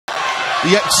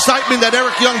The excitement that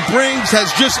Eric Young brings has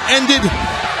just ended.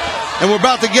 And we're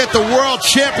about to get the world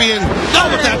champion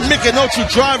with that Michinoku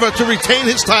driver to retain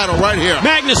his title right here.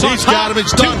 Magnus on top. He's got him.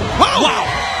 It's done. Wow.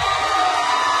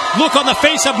 Look on the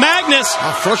face of Magnus.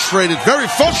 Frustrated. Very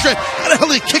frustrated. How the hell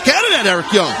did he kick out of that,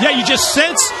 Eric Young? Yeah, you just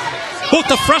sense both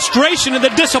the frustration and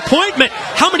the disappointment.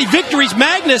 How many victories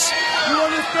Magnus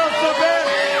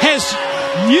has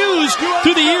used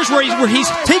through the years where he's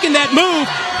taken that move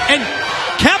and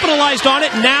capitalized on it.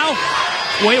 Now,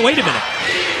 wait a minute.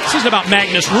 This isn't about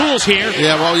Magnus rules here.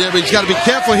 Yeah, well, but he's got to be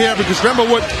careful here because remember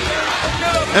what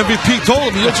MVP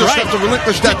told him. You'll just have to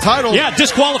relinquish that title. Yeah,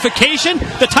 disqualification.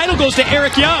 The title goes to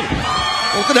Eric Young.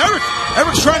 Look at Eric.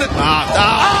 Eric's trying to...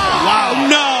 wow.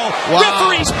 No. Wow.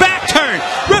 Referee's back turn.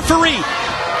 Referee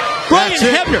Brian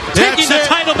Hebner taking the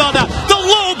title belt out. The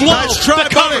low blow. Nice try,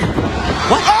 buddy.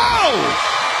 What? Oh!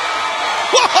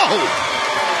 Whoa!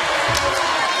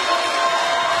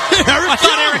 I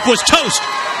thought Eric was toast.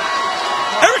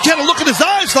 Eric had a look in his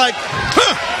eyes like,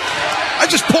 I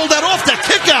just pulled that off, that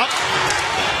kick out.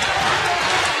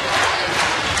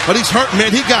 But he's hurt,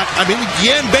 man. He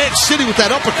began Bad City with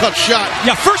that uppercut shot.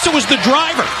 Yeah, first it was the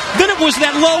driver. Then it was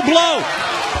that low blow.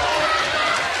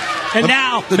 And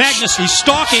now, Magnus, he's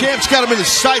stalking. Champ's got him in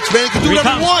his sights, man. He can do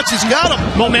whatever he wants. He's got him.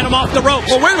 Momentum off the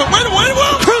ropes. Oh, wait a minute.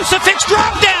 Crucifix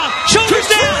drop down. Shoulders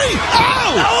down.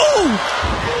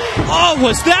 Oh,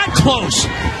 was that close?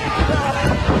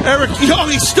 Eric Young,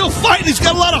 he's still fighting. He's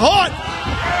got a lot of heart.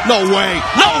 No way.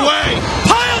 Pile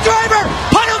driver.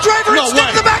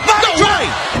 Instead of the back body drop.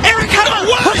 Eric Young.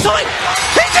 He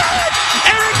did it.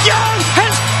 Eric Young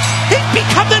has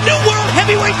become the new world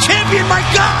heavyweight champion. My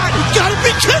God. You gotta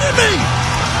be kidding me.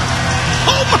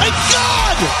 Oh, my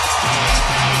God.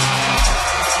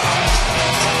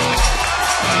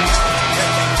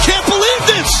 Can't believe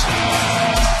this.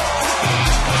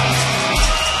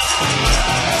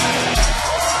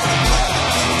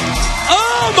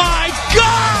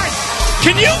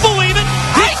 Can you believe it?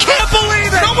 I can't believe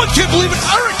it. No one can believe it.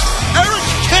 Eric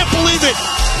can't believe it.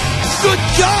 Good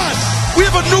God. We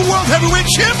have a new world heavyweight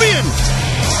champion.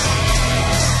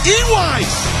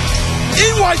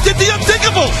 EY did the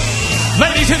unthinkable.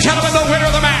 Ladies and gentlemen, the winner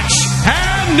of the match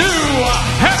and new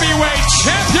heavyweight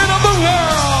champion of the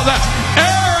world,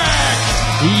 Eric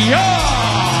Young.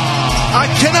 I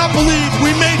cannot believe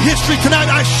we made history tonight.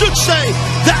 I should say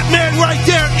that man right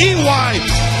there, EY,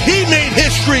 he made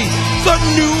history. The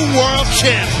new world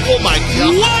champ. Oh, my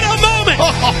God. What a moment.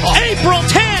 April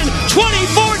 10,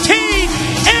 2014.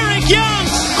 Eric Young,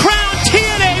 crowned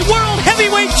TNA World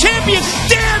Heavyweight Champion.